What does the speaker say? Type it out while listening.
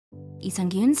Lee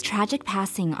Sung-gyun's tragic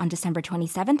passing on December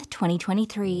 27,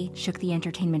 2023, shook the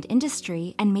entertainment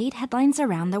industry and made headlines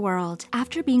around the world.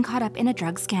 After being caught up in a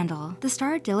drug scandal, the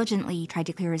star diligently tried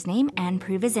to clear his name and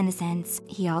prove his innocence.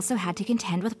 He also had to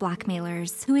contend with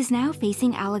blackmailers, who is now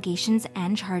facing allegations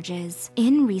and charges.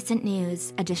 In recent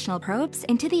news, additional probes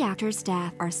into the actor's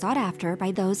death are sought after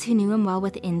by those who knew him well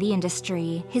within the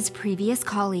industry, his previous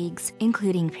colleagues,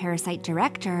 including Parasite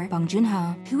director Bong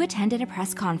Joon-ho, who attended a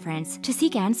press conference to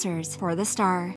seek answers for the star.